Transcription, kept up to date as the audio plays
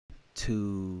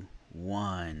2,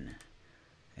 1,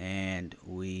 and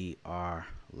we are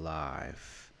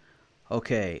live.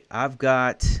 Okay, I've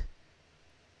got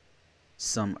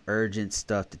some urgent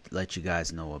stuff to let you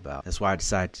guys know about. That's why I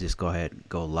decided to just go ahead and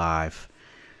go live.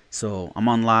 So I'm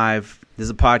on live. This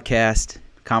is a podcast,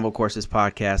 Convo Courses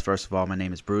podcast. First of all, my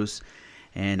name is Bruce,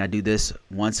 and I do this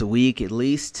once a week at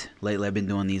least. Lately, I've been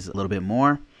doing these a little bit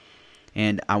more.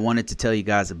 And I wanted to tell you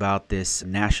guys about this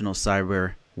National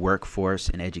Cyber Workforce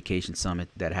and Education Summit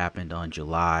that happened on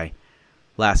July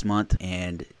last month.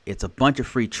 And it's a bunch of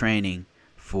free training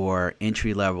for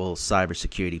entry-level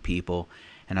cybersecurity people.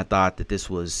 And I thought that this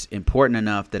was important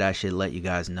enough that I should let you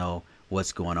guys know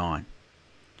what's going on.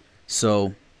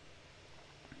 So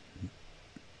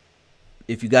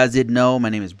if you guys didn't know, my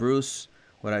name is Bruce.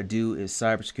 What I do is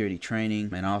cybersecurity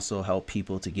training and also help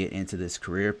people to get into this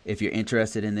career. If you're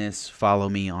interested in this, follow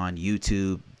me on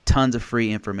YouTube. Tons of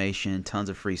free information, tons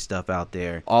of free stuff out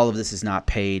there. All of this is not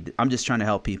paid. I'm just trying to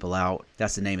help people out.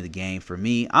 That's the name of the game. For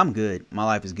me, I'm good. My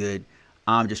life is good.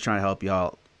 I'm just trying to help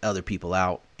y'all, other people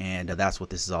out. And that's what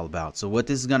this is all about. So what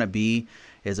this is going to be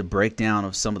is a breakdown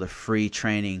of some of the free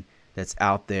training that's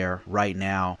out there right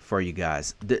now for you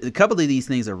guys. A couple of these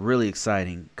things are really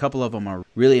exciting. A couple of them are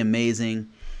really amazing.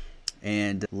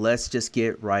 And let's just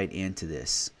get right into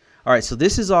this. All right, so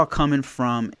this is all coming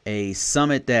from a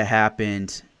summit that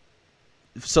happened.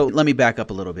 So let me back up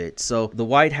a little bit. So the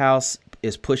White House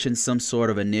is pushing some sort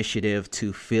of initiative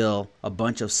to fill a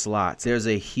bunch of slots. There's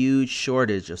a huge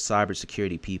shortage of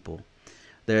cybersecurity people.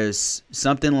 There's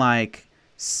something like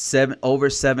over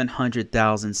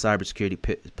 700,000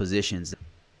 cybersecurity positions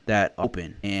that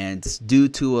open, and it's due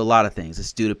to a lot of things.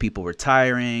 It's due to people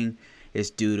retiring. It's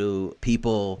due to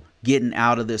people getting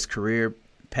out of this career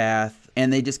path,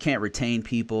 and they just can't retain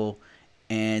people.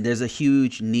 And there's a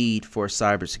huge need for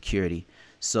cybersecurity.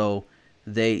 So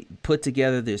they put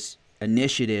together this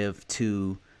initiative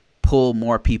to pull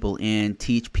more people in,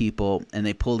 teach people, and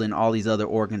they pulled in all these other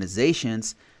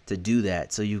organizations to do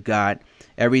that. So you've got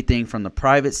everything from the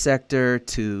private sector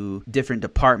to different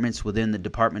departments within the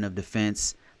Department of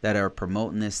Defense that are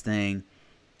promoting this thing.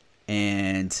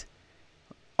 And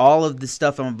all of the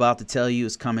stuff I'm about to tell you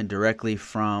is coming directly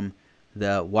from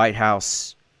the White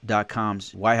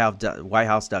House.com's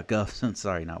Whitehouse.gov.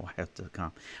 Sorry, not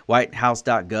Whitehouse.com.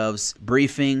 Whitehouse.gov's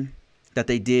briefing that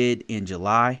they did in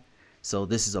July. So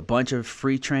this is a bunch of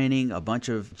free training, a bunch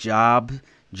of jobs,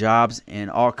 and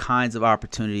all kinds of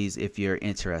opportunities if you're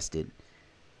interested.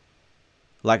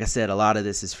 Like I said, a lot of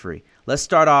this is free. Let's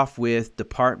start off with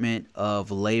Department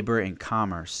of Labor and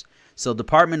Commerce. So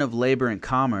Department of Labor and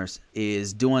Commerce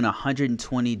is doing a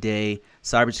 120-day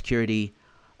cybersecurity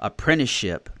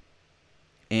apprenticeship.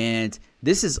 And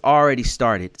this has already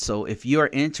started. So if you're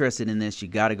interested in this, you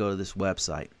got to go to this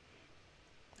website.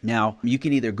 Now, you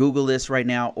can either Google this right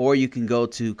now, or you can go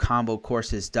to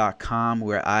convocourses.com,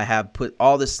 where I have put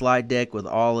all the slide deck with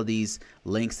all of these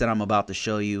links that I'm about to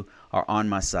show you are on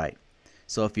my site.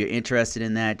 So if you're interested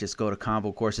in that, just go to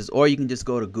Convo Courses, or you can just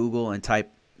go to Google and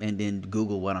type and then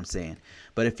Google what I'm saying.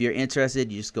 But if you're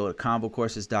interested, you just go to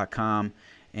convocourses.com,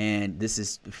 and this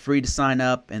is free to sign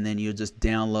up, and then you'll just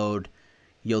download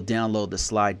the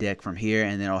slide deck from here,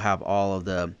 and then it'll have all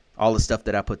the stuff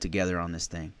that I put together on this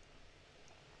thing.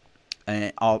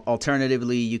 And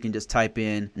alternatively, you can just type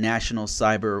in National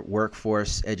Cyber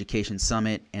Workforce Education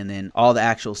Summit, and then all the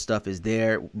actual stuff is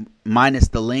there, minus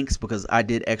the links, because I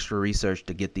did extra research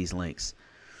to get these links.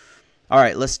 All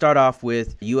right, let's start off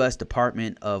with U.S.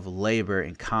 Department of Labor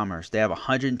and Commerce. They have a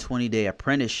 120-day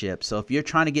apprenticeship. So if you're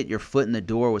trying to get your foot in the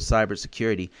door with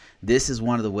cybersecurity, this is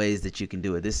one of the ways that you can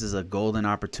do it. This is a golden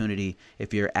opportunity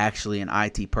if you're actually an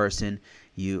IT person,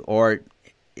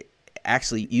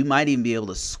 Actually, you might even be able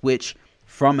to switch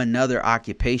from another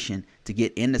occupation to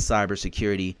get into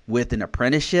cybersecurity with an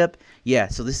apprenticeship. Yeah,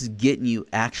 so this is getting you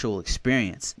actual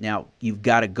experience. Now, you've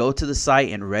got to go to the site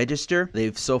and register.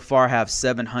 They've so far have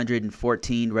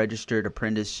 714 registered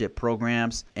apprenticeship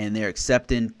programs, and they're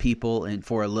accepting people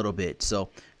for a little bit. So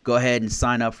go ahead and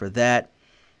sign up for that.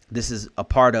 This is a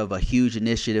part of a huge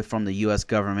initiative from the U.S.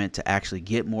 government to actually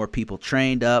get more people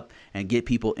trained up and get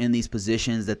people in these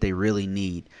positions that they really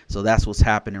need. So that's what's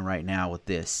happening right now with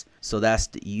this. So that's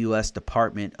the U.S.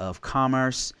 Department of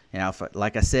Commerce. And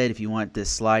like I said, if you want this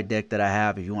slide deck that I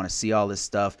have, if you want to see all this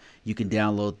stuff, you can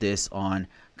download this on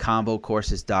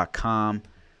convocourses.com.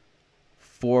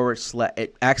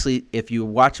 Actually, if you're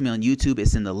watching me on YouTube,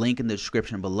 it's in the link in the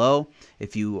description below.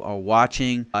 If you are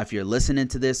watching, if you're listening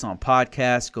to this on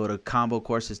podcast, go to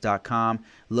convocourses.com.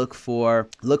 Look for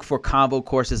Convo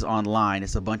Courses Online.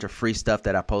 It's a bunch of free stuff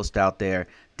that I post out there,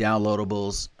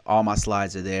 downloadables. All my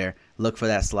slides are there. look for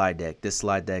that slide deck, this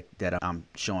slide deck that I'm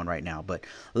showing right now. But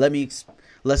let's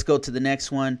go to the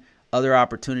next one. Other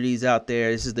opportunities out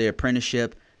there. This is the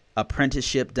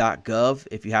apprenticeship.gov.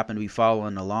 If you happen to be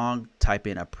following along, type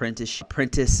in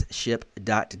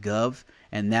apprenticeship.gov,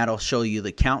 and that'll show you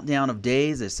the countdown of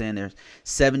days. They're saying there's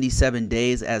 77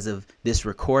 days as of this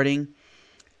recording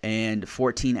and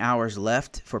 14 hours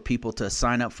left for people to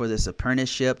sign up for this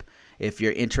apprenticeship if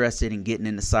you're interested in getting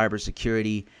into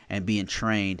cybersecurity and being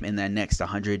trained in that next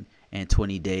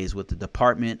 120 days with the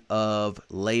Department of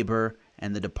Labor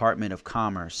and the Department of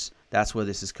Commerce. That's where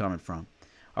this is coming from.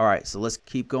 All right, so let's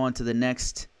keep going to the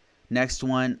next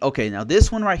one. Okay, now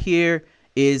this one right here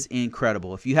is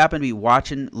incredible. If you happen to be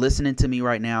listening to me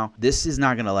right now, this is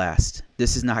not going to last.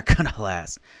 This is not going to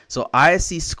last. So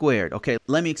ISC Squared. Okay,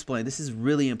 let me explain. This is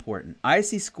really important.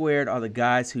 ISC Squared are the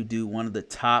guys who do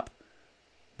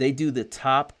they do the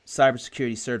top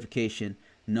cybersecurity certification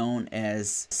known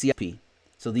as CISP.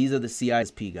 So these are the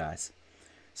CISP guys.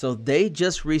 So they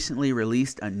just recently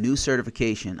released a new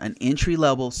certification, an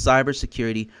entry-level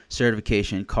cybersecurity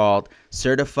certification called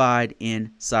Certified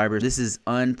in Cyber. This is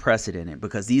unprecedented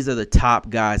because these are the top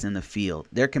guys in the field.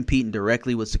 They're competing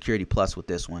directly with Security Plus with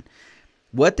this one.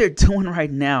 What they're doing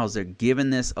right now is they're giving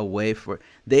this away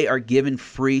they are giving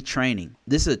free training.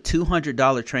 This is a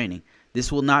 $200 training. This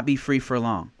will not be free for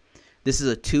long. This is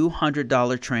a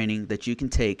 $200 training that you can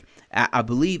take. I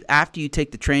believe after you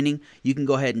take the training, you can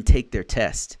go ahead and take their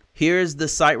test. Here's the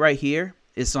site right here.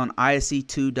 It's on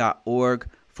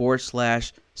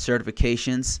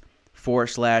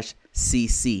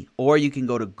isc2.org/certifications/CC. Or you can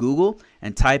go to Google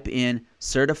and type in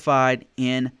Certified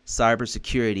in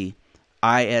Cybersecurity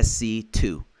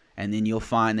ISC2, and then you'll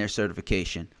find their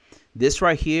certification. This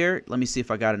right here, let me see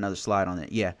if I got another slide on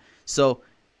it. Yeah. So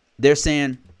they're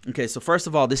saying, okay, so first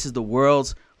of all, this is the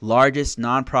world's largest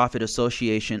nonprofit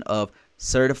association of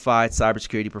certified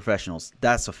cybersecurity professionals.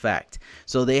 That's a fact.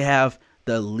 So they have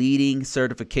the leading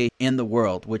certification in the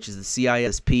world, which is the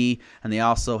CISP, and they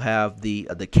also have the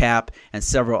CAP and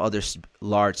several other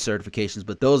large certifications,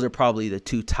 but those are probably the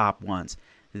two top ones.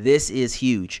 This is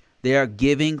huge. They are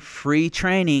giving free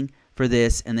training for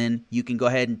this, and then you can go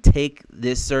ahead and take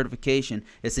this certification.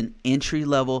 It's an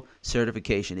entry-level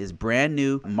certification. It's brand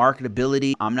new.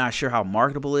 Marketability, I'm not sure how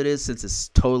marketable it is since it's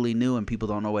totally new and people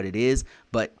don't know what it is,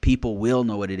 but people will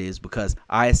know what it is because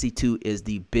ISC2 is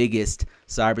the biggest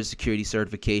cybersecurity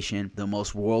certification, the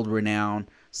most world-renowned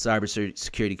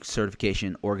cybersecurity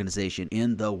certification organization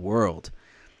in the world.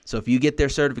 So if you get their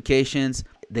certifications,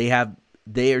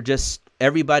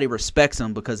 everybody respects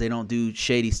them because they don't do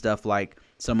shady stuff like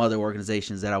some other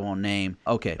organizations that I won't name.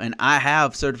 Okay, and I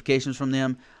have certifications from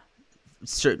them.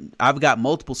 I've got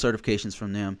multiple certifications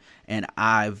from them, and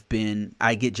I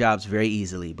get jobs very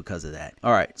easily because of that.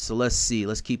 All right, so let's see.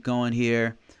 Let's keep going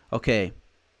here. Okay,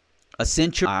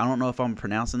 Accenture. I don't know if I'm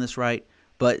pronouncing this right,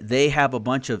 but they have a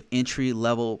bunch of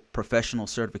entry-level professional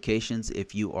certifications.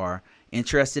 If you are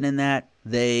interested in that,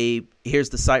 here's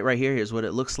the site right here. Here's what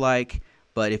it looks like.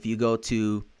 But if you go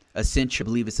to Accenture, I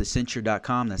believe it's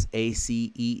Accenture.com. That's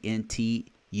ACENTURE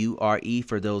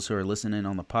for those who are listening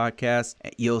on the podcast.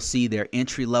 You'll see their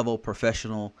entry-level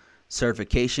professional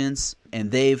certifications.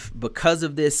 And because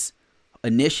of this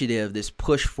initiative, this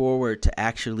push forward to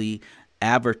actually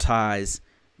advertise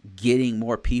getting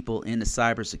more people into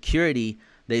cybersecurity,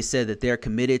 they said that they're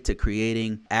committed to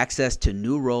creating access to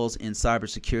new roles in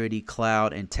cybersecurity,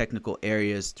 cloud, and technical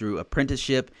areas through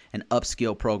apprenticeship and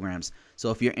upskill programs. So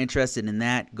if you're interested in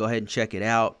that, go ahead and check it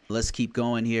out. Let's keep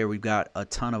going here. We've got a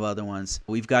ton of other ones.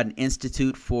 We've got an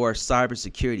Institute for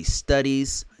Cybersecurity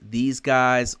Studies. These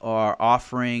guys are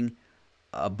offering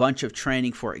a bunch of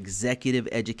training for executive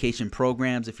education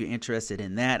programs if you're interested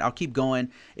in that. I'll keep going.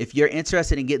 If you're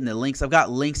interested in getting the links, I've got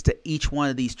links to each one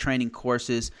of these training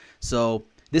courses. So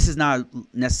this is not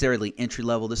necessarily entry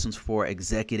level. This one's for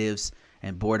executives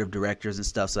and board of directors and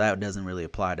stuff. So that doesn't really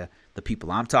apply to the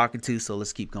people I'm talking to. So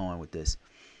let's keep going with this.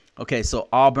 Okay, so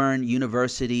Auburn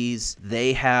Universities,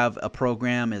 they have a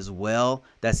program as well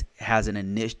that has an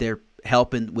initiative. They're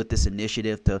helping with this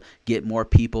initiative to get more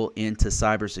people into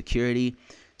cybersecurity.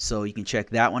 So you can check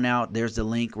that one out. There's the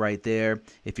link right there.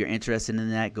 If you're interested in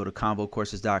that, go to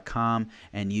convocourses.com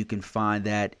and you can find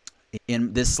that.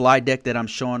 In this slide deck that I'm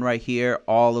showing right here,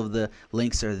 all of the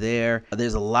links are there.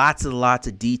 There's lots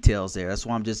of details there. That's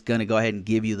why I'm just going to go ahead and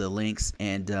give you the links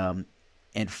and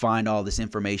find all this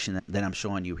information that I'm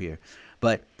showing you here.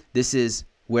 But this is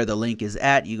where the link is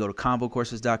at. You go to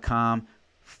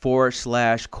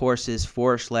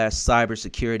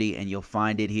convocourses.com/courses/cybersecurity and you'll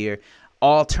find it here.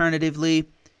 Alternatively,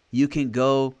 you can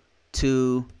go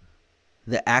to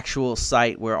the actual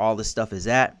site where all this stuff is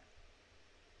at.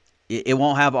 it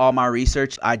won't have all my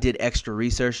research. I did extra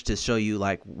research to show you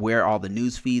like where all the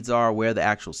news feeds are, where the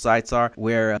actual sites are,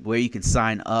 where you can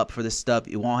sign up for this stuff.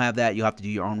 It won't have that. You'll have to do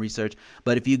your own research.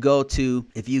 But if you go to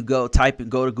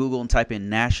Google and type in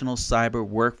National Cyber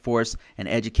Workforce and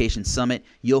Education Summit,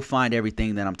 you'll find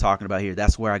everything that I'm talking about here.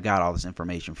 That's where I got all this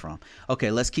information from.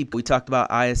 Okay, we talked about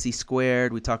ISC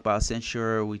Squared, we talked about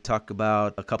Accenture, we talked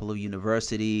about a couple of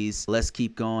universities. Let's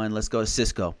keep going. Let's go to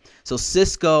Cisco. So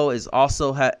Cisco is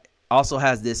also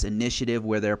has this initiative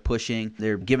where they're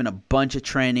giving a bunch of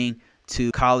training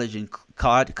to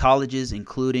colleges,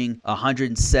 including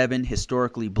 107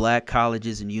 historically black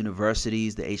colleges and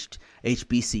universities, the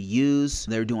HBCUs.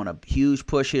 They're doing a huge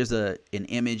push. Here's an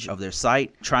image of their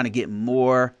site, trying to get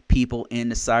more people in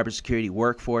the cybersecurity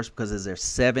workforce because there's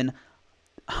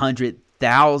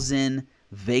 700,000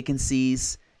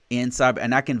 vacancies in cyber.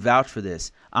 And I can vouch for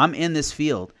this. I'm in this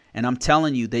field, and I'm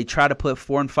telling you, they try to put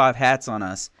 4 and 5 hats on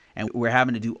us, and we're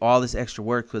having to do all this extra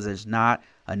work because there's not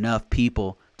enough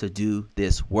people to do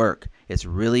this work. It's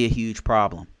really a huge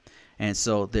problem. And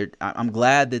so I'm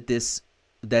glad that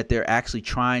they're actually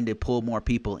trying to pull more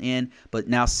people in, but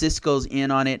now Cisco's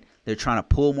in on it. They're trying to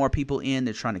pull more people in.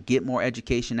 They're trying to get more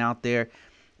education out there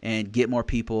and get more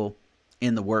people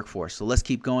in the workforce. So let's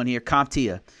keep going here.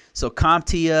 CompTIA. So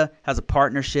CompTIA has a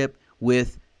partnership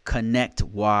with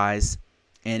ConnectWise.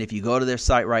 And if you go to their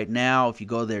site right now, if you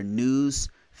go to their news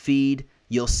feed,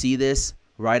 you'll see this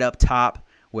right up top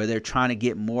where they're trying to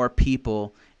get more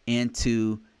people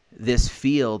into this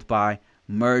field by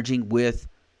merging with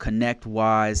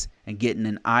ConnectWise and getting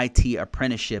an IT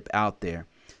apprenticeship out there.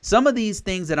 Some of these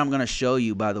things that I'm going to show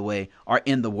you, by the way, are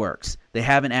in the works. They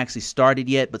haven't actually started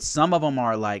yet, but some of them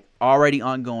are like already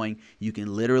ongoing. You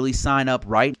can literally sign up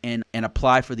right and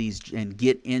apply for these and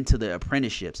get into the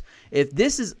apprenticeships.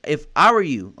 If I were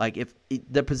you, like if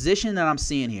the position that I'm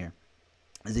seeing here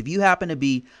is if you happen to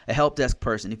be a help desk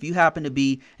person, if you happen to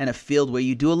be in a field where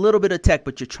you do a little bit of tech,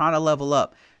 but you're trying to level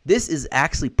up, this is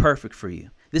actually perfect for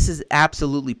you. This is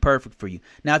absolutely perfect for you.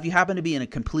 Now, if you happen to be in a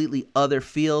completely other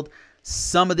field,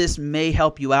 some of this may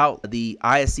help you out. The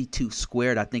ISC2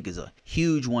 Squared, I think, is a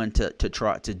huge one to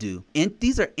try to do. And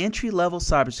these are entry-level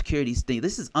cybersecurity things.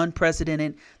 This is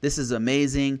unprecedented. This is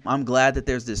amazing. I'm glad that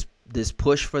there's this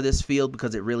push for this field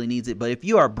because it really needs it. But if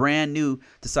you are brand new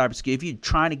to cybersecurity, if you're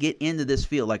trying to get into this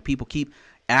field, like people keep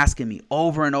asking me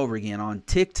over and over again on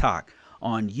TikTok,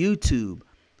 on YouTube,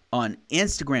 on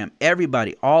Instagram,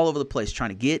 everybody all over the place trying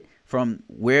to get from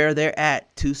where they're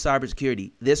at to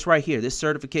cybersecurity. This right here, this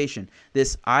certification,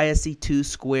 this ISC2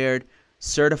 Squared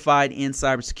certified in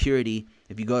cybersecurity.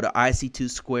 If you go to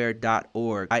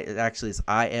isc2squared.org, actually it's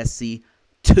isc2.org.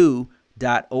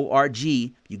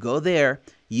 You go there,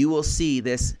 you will see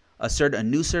a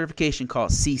new certification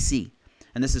called CC,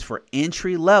 and this is for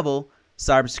entry level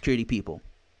cybersecurity people.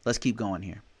 Let's keep going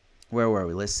here. Where were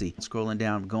we? Let's see. Scrolling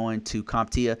down, going to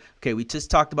CompTIA. Okay, we just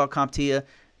talked about CompTIA.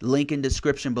 Link in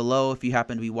description below if you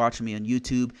happen to be watching me on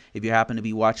YouTube. If you happen to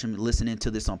be listening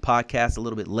to this on podcast a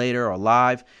little bit later or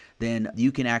live, then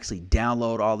you can actually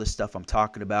download all this stuff I'm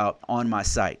talking about on my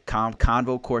site,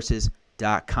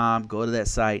 convocourses.com. Go to that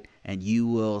site and you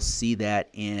will see that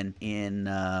in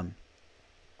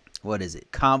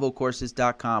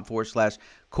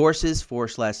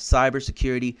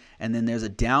convocourses.com/courses/cybersecurity, and then there's a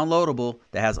downloadable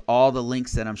that has all the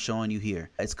links that I'm showing you here.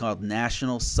 It's called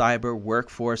National Cyber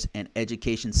Workforce and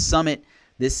Education Summit.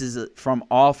 This is from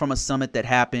a summit that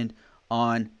happened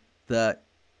in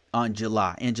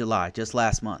July, just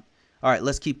last month. All right,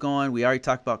 let's keep going. We already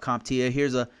talked about CompTIA.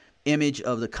 Here's a image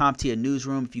of the CompTIA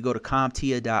newsroom. If you go to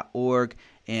comptia.org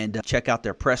and check out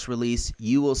their press release,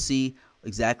 you will see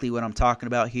exactly what I'm talking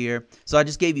about here. So I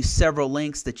just gave you several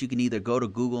links that you can either go to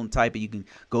Google and type it. You can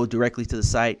go directly to the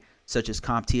site, such as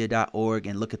comptia.org,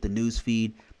 and look at the news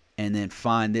feed, and then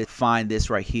find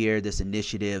this right here, this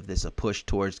initiative, this a push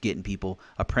towards getting people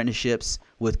apprenticeships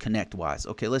with ConnectWise.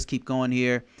 Okay, let's keep going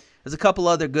here. There's a couple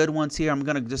other good ones here. I'm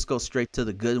going to just go straight to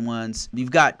the good ones.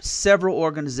 You've got several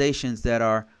organizations that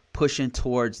are pushing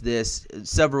towards this,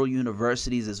 several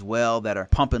universities as well that are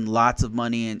pumping lots of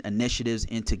money and initiatives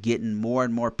into getting more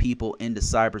and more people into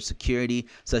cybersecurity,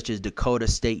 such as Dakota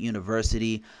State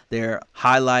University. They're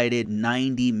highlighted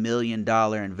 $90 million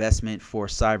investment for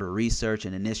cyber research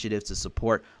and initiatives to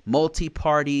support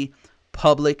multi-party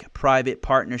public-private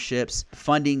partnerships,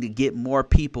 funding to get more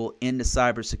people into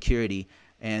cybersecurity.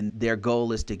 And their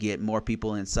goal is to get more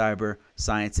people in cyber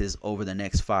sciences over the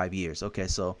next 5 years. Okay,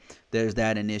 so there's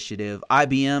that initiative.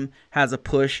 IBM has a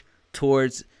push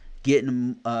towards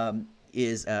getting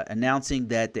announcing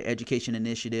that the education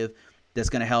initiative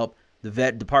that's going to help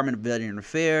the Department of Veteran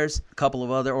Affairs, a couple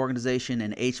of other organizations,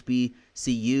 and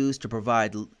HBCUs to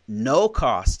provide no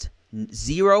cost,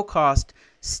 zero cost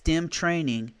STEM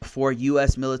training for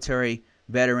U.S. military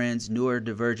veterans,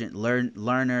 neurodivergent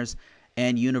learners,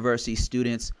 and university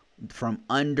students from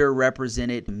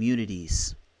underrepresented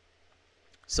communities.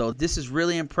 So this is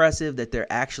really impressive that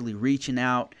they're actually reaching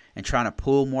out and trying to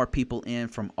pull more people in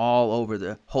from all over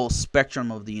the whole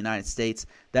spectrum of the United States.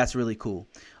 That's really cool.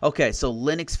 Okay, so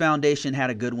Linux Foundation had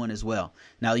a good one as well.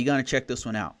 Now you're going to check this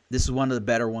one out. This is one of the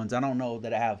better ones. I don't know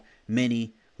that I have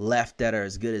many left that are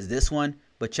as good as this one,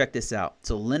 but check this out.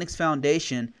 So Linux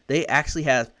Foundation, they actually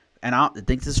have, and I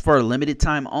think this is for a limited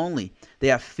time only, they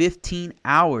have 15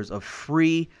 hours of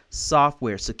free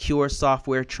software, secure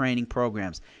software training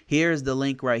programs. Here's the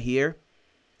link right here.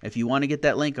 If you want to get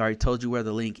that link, I already told you where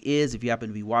the link is. If you happen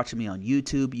to be watching me on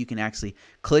YouTube, you can actually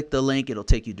click the link. It'll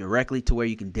take you directly to where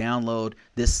you can download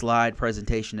this slide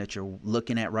presentation that you're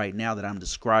looking at right now that I'm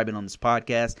describing on this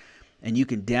podcast. And you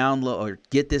can download or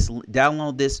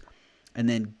download this and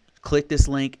then click this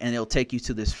link, and it'll take you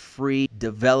to this free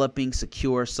developing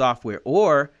secure software.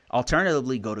 Or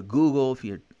alternatively, go to Google. If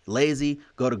you're lazy,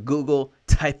 go to Google,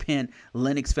 type in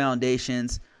Linux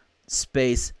Foundation's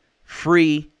space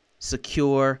free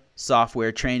secure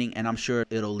software training, and I'm sure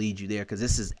it'll lead you there because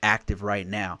this is active right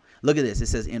now. Look at this. It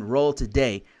says enroll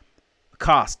today.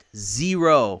 Cost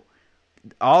 $0.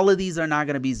 All of these are not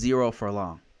going to be $0 for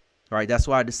long. All right, that's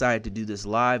why I decided to do this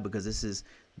live, because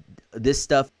this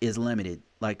stuff is limited.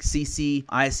 Like CC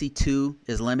ISC2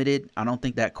 is limited. I don't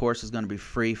think that course is going to be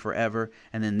free forever.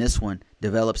 And then this one,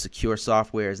 Develop Secure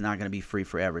Software, is not going to be free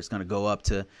forever. It's going to go up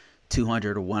to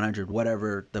 200 or 100,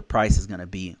 whatever the price is going to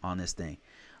be on this thing.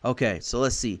 Okay, so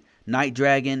let's see. Night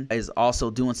Dragon is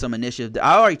also doing some initiative.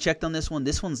 I already checked on this one.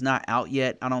 This one's not out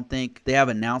yet, I don't think. They have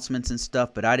announcements and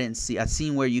stuff, but I've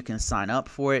seen where you can sign up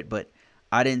for it, but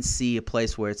I didn't see a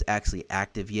place where it's actually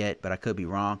active yet, but I could be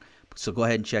wrong. So go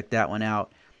ahead and check that one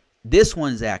out. This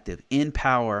one's active.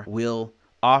 Empower will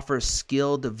offer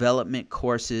skill development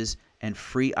courses and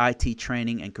free IT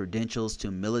training and credentials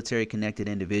to military-connected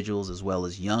individuals as well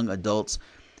as young adults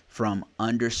from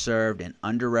underserved and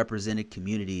underrepresented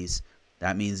communities.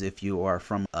 That means if you are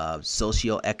from a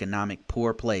socioeconomic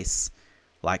poor place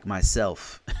like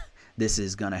myself, this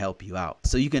is going to help you out.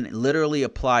 So you can literally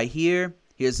apply here.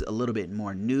 Here's a little bit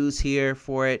more news here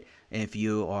for it. If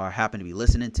you happen to be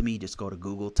listening to me, just go to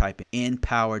Google, type in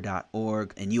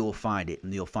empower.org, and you will find it,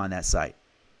 and you'll find that site.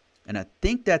 And I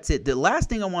think that's it. The last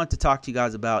thing I want to talk to you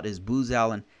guys about is Booz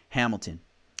Allen Hamilton.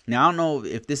 Now, I don't know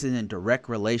if this is in direct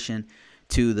relation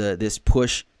to this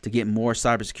push to get more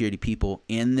cybersecurity people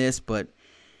in this, but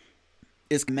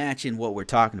it's matching what we're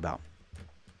talking about.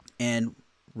 And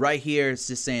right here, it's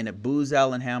just saying that Booz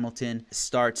Allen Hamilton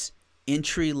starts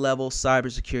entry-level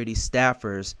cybersecurity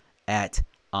staffers at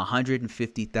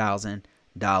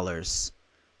 $150,000.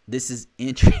 This is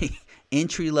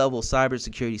entry-level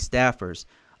cybersecurity staffers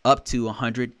up to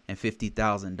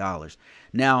 $150,000.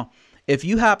 Now, if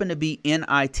you happen to be in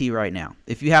IT right now,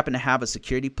 if you happen to have a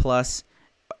Security Plus,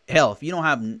 hell, if you don't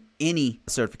have any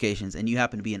certifications and you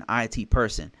happen to be an IT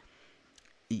person,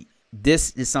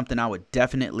 this is something I would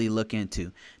definitely look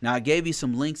into. Now, I gave you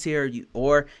some links here,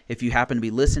 or if you happen to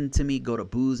be listening to me, go to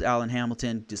Booz Allen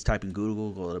Hamilton. Just type in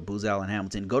Google, go to Booz Allen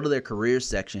Hamilton, go to their careers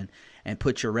section and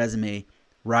put your resume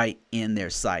right in their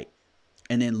site.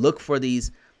 And then look for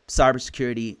these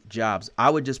cybersecurity jobs. I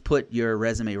would just put your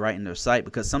resume right in their site,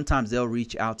 because sometimes they'll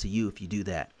reach out to you if you do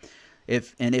that.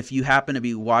 If you happen to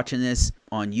be watching this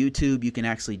on YouTube, you can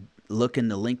actually look in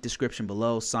the link description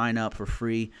below, sign up for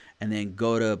free, and then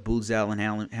go to Booz Allen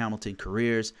Hamilton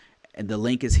Careers, and the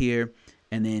link is here,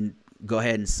 and then go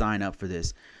ahead and sign up for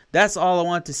this. That's all I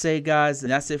want to say, guys,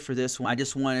 and that's it for this one. I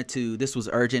just wanted to, this was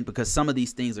urgent because some of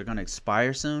these things are going to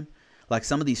expire soon. Like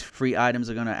some of these free items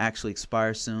are going to actually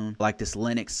expire soon, like this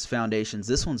Linux Foundations.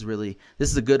 This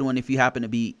is a good one if you happen to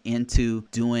be into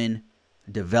doing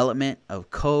development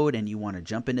of code and you want to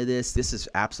jump into this. This is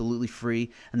absolutely free.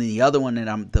 And then the other one that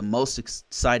I'm the most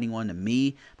exciting one to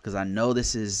me, because I know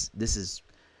this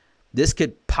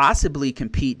could possibly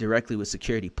compete directly with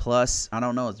Security Plus. I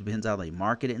don't know, it depends how they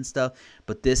market it and stuff,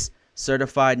 but this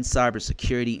certified in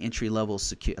cybersecurity entry-level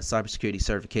cybersecurity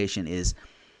certification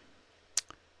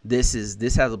this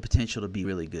has a potential to be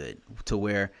really good, to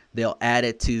where they'll add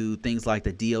it to things like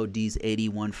the DoD's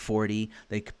 8140.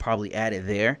 They could probably add it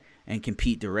there and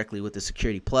compete directly with the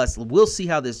Security Plus. We'll see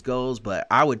how this goes, but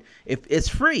if it's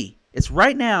free, it's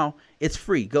right now, it's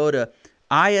free. Go to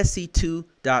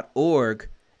isc2.org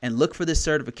and look for this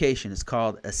certification. It's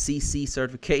called a CC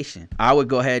certification. I would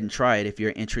go ahead and try it if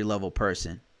you're an entry-level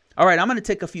person. All right, I'm going to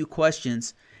take a few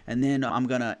questions, And then I'm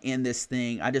going to end this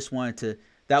thing.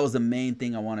 That was the main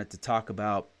thing I wanted to talk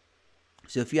about.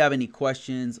 So if you have any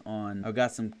questions I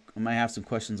might have some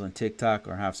questions on TikTok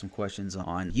or have some questions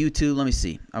on YouTube. Let me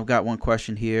see. I've got one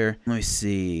question here. Let me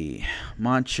see.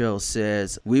 Moncho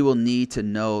says, we will need to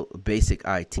know basic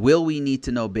IT. Will we need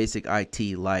to know basic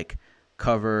IT like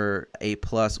cover A+,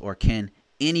 or can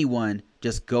anyone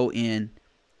just go in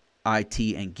IT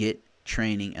and get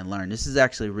training and learn? This is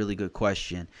actually a really good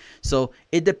question. So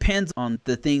it depends on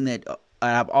the thing that I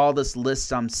have. All this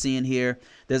list I'm seeing here,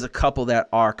 there's a couple that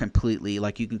are completely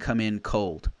like you can come in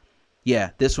cold.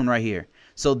 Yeah, this one right here.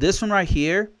 So this one right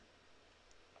here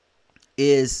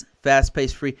is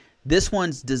fast-paced free. This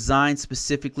one's designed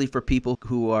specifically for people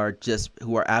who are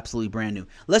absolutely brand new.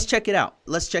 Let's check it out.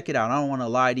 I don't want to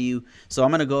lie to you. So I'm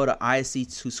going to go to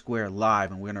ISC 2 Squared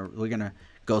live, and we're going to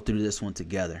go through this one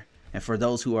together. And for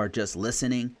those who are just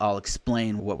listening, I'll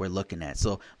explain what we're looking at.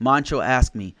 So Moncho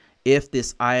asked me if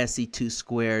this ISC 2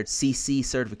 Squared CC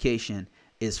certification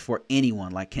is for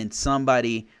anyone. Like, can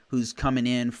somebody who's coming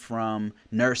in from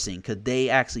nursing, could they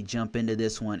actually jump into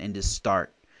this one and just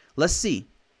start? Let's see.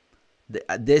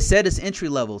 They said it's entry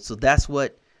level, so that's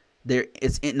what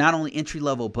it's not only entry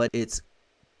level, but it's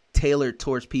tailored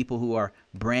towards people who are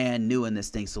brand new in this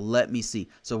thing. So let me see.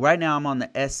 So right now I'm on the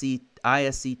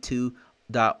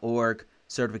ISC2.org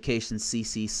certification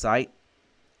CC site.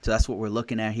 So that's what we're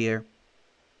looking at here.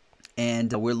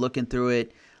 And we're looking through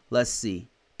it. Let's see.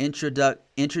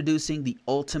 Introducing the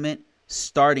ultimate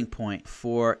starting point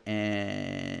for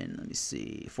an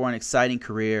exciting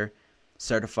career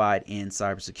certified in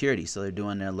cybersecurity. So they're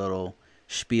doing their little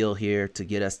spiel here to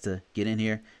get us to get in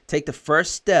here. Take the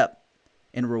first step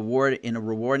in a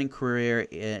rewarding career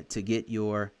to get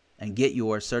your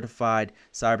certified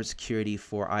cybersecurity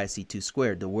for ISC 2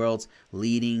 Squared, the world's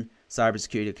leading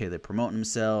cybersecurity. Okay, they're promoting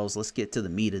themselves. Let's get to the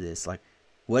meat of this. Like,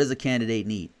 what does a candidate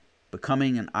need?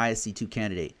 Becoming an ISC 2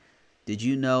 candidate. Did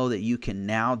you know that you can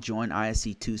now join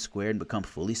ISC 2 Squared and become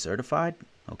fully certified?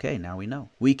 Okay, now we know.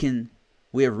 We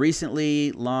have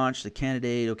recently launched a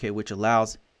candidate, which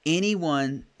allows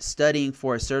anyone studying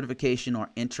for a certification or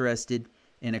interested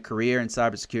in a career in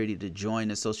cybersecurity to join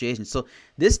the association. So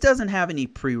this doesn't have any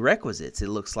prerequisites, it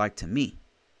looks like to me.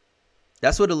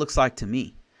 That's what it looks like to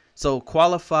me. So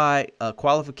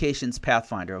qualifications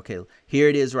pathfinder. Okay, here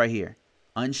it is right here.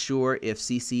 Unsure if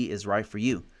CC is right for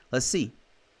you. Let's see.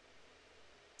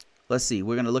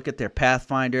 We're going to look at their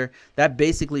pathfinder. That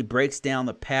basically breaks down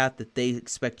the path that they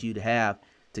expect you to have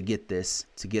to get this.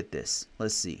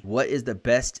 Let's see. What is the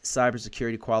best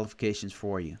cybersecurity qualifications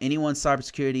for you? Anyone's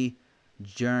cybersecurity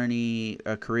journey,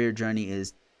 career journey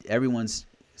is everyone's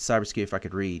cybersecurity, if I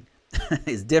could read,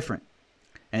 is different.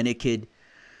 And it can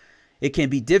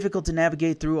be difficult to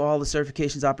navigate through all the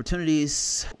certifications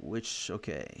opportunities, which,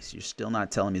 okay, so you're still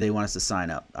not telling me they want us to sign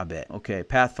up, I bet. Okay,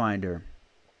 Pathfinder.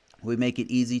 We make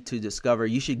it easy to discover.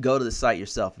 You should go to the site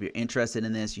yourself. If you're interested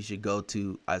in this, you should go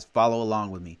to, follow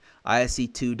along with me,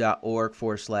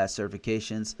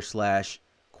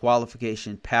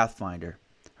 isc2.org/certifications/qualification pathfinder.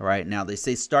 All right, now they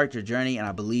say start your journey, and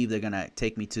I believe they're going to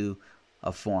take me to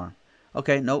a form.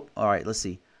 Okay, nope. All right, let's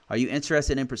see. Are you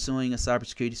interested in pursuing a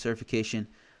cybersecurity certification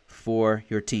for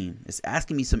your team? It's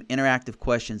asking me some interactive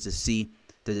questions to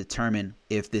determine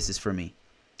if this is for me.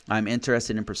 I'm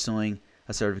interested in pursuing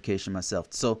a certification myself.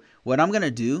 So what I'm going to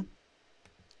do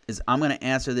is I'm going to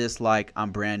answer this like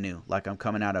I'm brand new, like I'm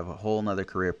coming out of a whole nother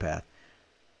career path.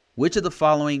 Which of the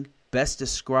following best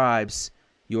describes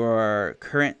your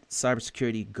current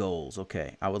cybersecurity goals?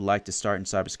 Okay, I would like to start in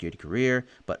cybersecurity career,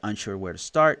 but unsure where to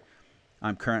start.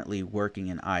 I'm currently working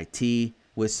in IT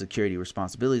with security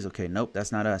responsibilities. Okay, nope,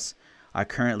 that's not us. I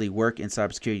currently work in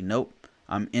cybersecurity. Nope.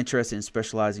 I'm interested in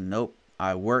specializing. Nope.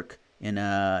 I work in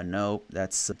nope,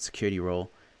 that's a security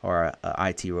role or a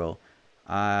IT role.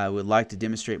 I would like to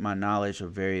demonstrate my knowledge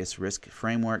of various risk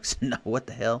frameworks. No, what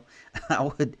the hell?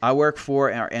 I work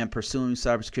for and pursuing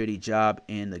cybersecurity job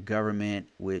in the government,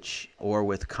 or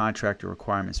with contractor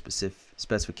requirement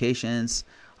specifications.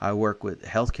 I work with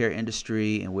healthcare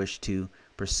industry and wish to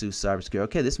pursue cybersecurity.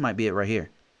 Okay, this might be it right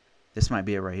here.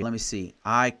 Let me see.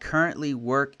 I currently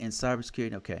work in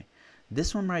cybersecurity. Okay.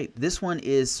 This one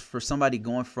is for somebody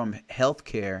going from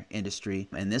healthcare industry,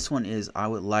 and this one is I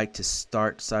would like to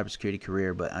start cybersecurity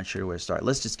career but unsure where to start.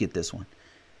 Let's just get this one.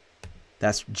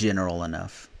 That's general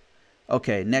enough.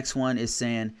 Okay, next one is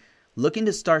saying looking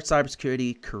to start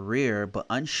cybersecurity career but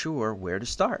unsure where to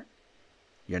start.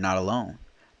 You're not alone.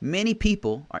 Many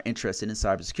people are interested in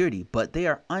cybersecurity, but they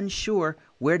are unsure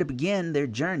where to begin their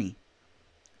journey.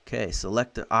 Okay,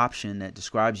 select the option that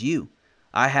describes you.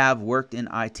 I have worked in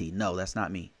IT. No, that's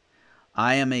not me.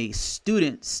 I am a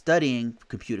student studying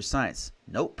computer science.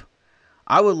 Nope.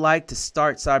 I would like to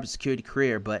start cybersecurity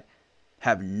career, but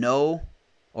have no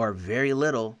or very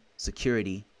little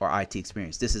security or IT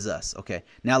experience. This is us. Okay.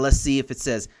 Now let's see if it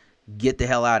says, get the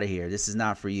hell out of here. This is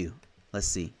not for you. Let's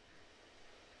see.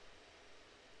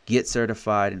 Get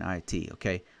certified in IT.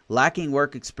 Okay. Lacking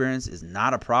work experience is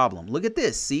not a problem. Look at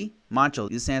this. See, Mancho,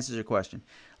 this answers your question.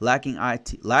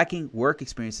 Lacking work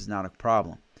experience is not a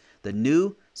problem. The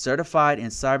new certified in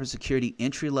cybersecurity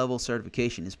entry-level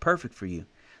certification is perfect for you.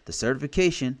 The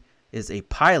certification is a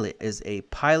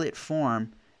pilot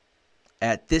form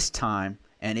at this time,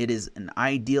 and it is an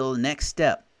ideal next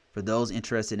step for those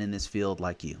interested in this field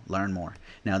like you. Learn more.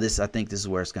 Now, I think this is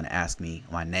where it's going to ask me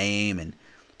my name and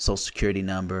social security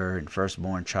number and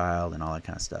firstborn child and all that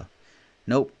kind of stuff.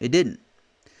 Nope, it didn't.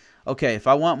 Okay, if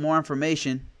I want more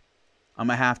information, I'm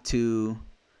going to have to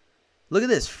look at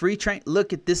this. Free train.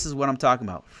 Look at this is what I'm talking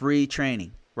about. Free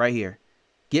training right here.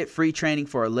 Get free training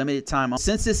for a limited time.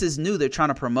 Since this is new, they're trying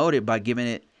to promote it by giving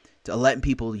it to letting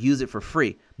people use it for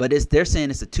free. But they're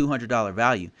saying it's a $200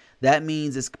 value. That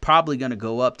means it's probably going to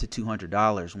go up to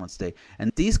 $200 once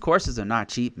and these courses are not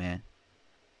cheap, man.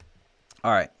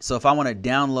 All right. So if I want to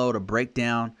download a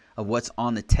breakdown of what's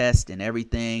on the test and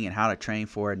everything and how to train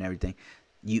for it and everything,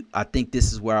 I think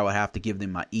this is where I would have to give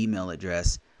them my email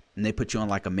address. And they put you on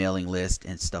like a mailing list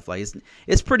and stuff like this.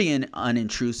 It's pretty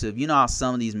unintrusive. You know how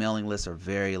some of these mailing lists are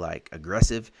very like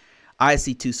aggressive.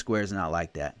 ISC2 Square is not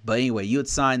like that. But anyway, you would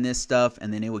sign this stuff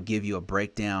and then it would give you a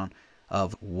breakdown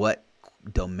of what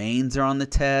domains are on the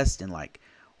test and like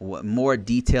what more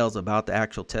details about the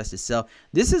actual test itself.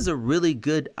 This is a really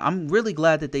good, I'm really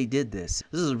glad that they did this.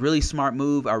 This is a really smart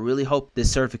move. I really hope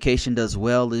this certification does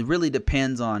well. It really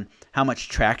depends on how much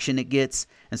traction it gets.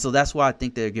 And so that's why I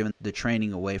think they're giving the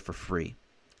training away for free.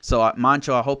 So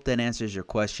Mancho, I hope that answers your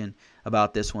question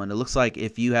about this one. It looks like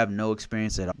if you have no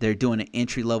experience at all, they're doing an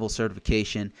entry-level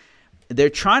certification.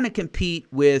 They're trying to compete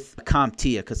with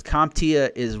CompTIA because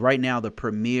CompTIA is right now the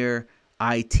premier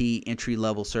IT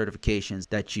entry-level certifications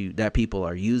that people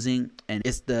are using. And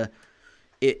it's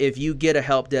if you get a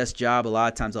help desk job, a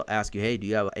lot of times they'll ask you, hey, do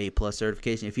you have an A+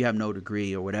 certification? If you have no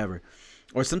degree or whatever.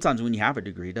 Or sometimes when you have a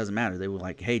degree, it doesn't matter. They were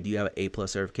like, hey, do you have an A+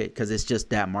 certificate? Because it's just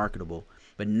that marketable.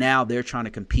 But now they're trying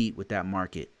to compete with that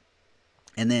market.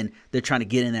 And then they're trying to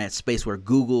get in that space where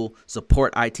Google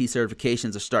support IT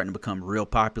certifications are starting to become real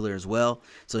popular as well.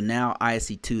 So now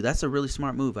ISC2, that's a really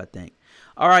smart move, I think.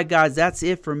 All right, guys, that's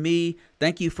it for me.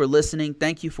 Thank you for listening.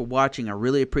 Thank you for watching. I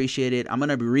really appreciate it. I'm going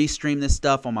to restream this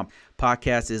stuff on my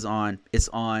podcast. It's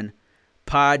on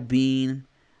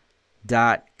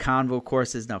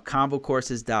Podbean.convocourses. Now,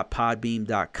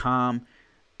 convocourses.podbean.com.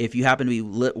 If you happen to be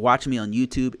watching me on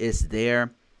YouTube, it's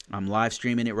there. I'm live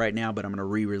streaming it right now, but I'm going to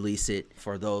re-release it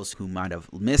for those who might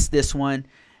have missed this one.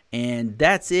 And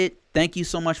that's it. Thank you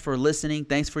so much for listening.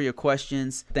 Thanks for your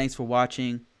questions. Thanks for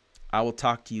watching. I will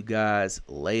talk to you guys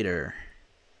later.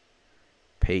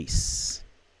 Peace.